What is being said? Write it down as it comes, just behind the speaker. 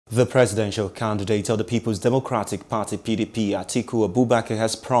The presidential candidate of the People's Democratic Party (PDP, Atiku Abubakar,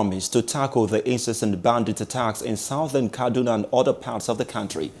 has promised to tackle the incessant bandit attacks in southern Kaduna and other parts of the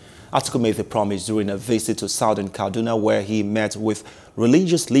country. Atiku made the promise during a visit to southern Kaduna, where he met with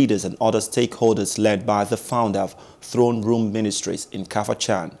religious leaders and other stakeholders led by the founder of Throne Room Ministries in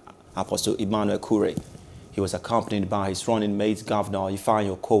Kafachan, Apostle Emmanuel Kure. He was accompanied by his running mate, Governor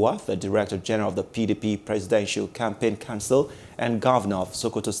Ifeanyi Okowa, the Director General of the PDP Presidential Campaign Council, and Governor of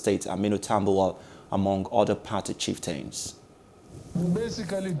Sokoto State, Aminu Tambuwal, among other party chieftains.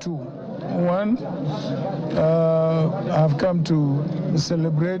 Basically two. One, I've come to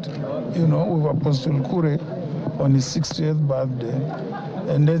celebrate, with Apostle Kure on his 60th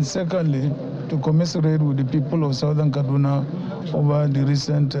birthday. And then secondly, to commiserate with the people of Southern Kaduna over the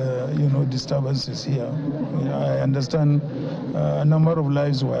recent, disturbances here. I understand a number of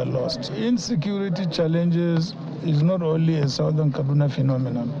lives were lost. Insecurity challenges is not only a Southern Kaduna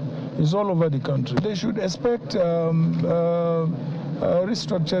phenomenon. It's all over the country. They should expect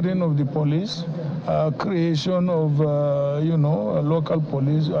restructuring of the police, creation of, a local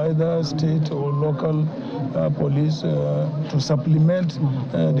police, either state or local police, to supplement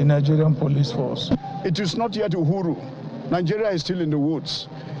the Nigerian police force. It is not yet Uhuru. Nigeria is still in the woods.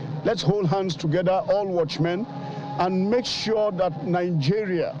 Let's hold hands together, all watchmen, and make sure that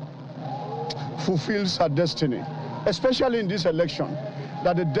Nigeria fulfills her destiny, especially in this election,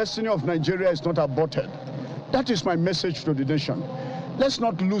 that the destiny of Nigeria is not aborted. That is my message to the nation. Let's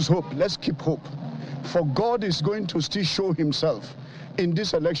not lose hope. Let's keep hope. For God is going to still show himself in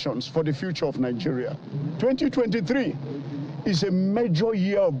these elections for the future of Nigeria. 2023 is a major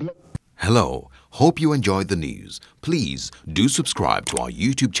year of blessing. Hello, hope you enjoyed the news. Please do subscribe to our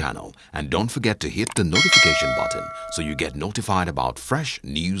YouTube channel and don't forget to hit the notification button so you get notified about fresh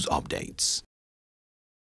news updates.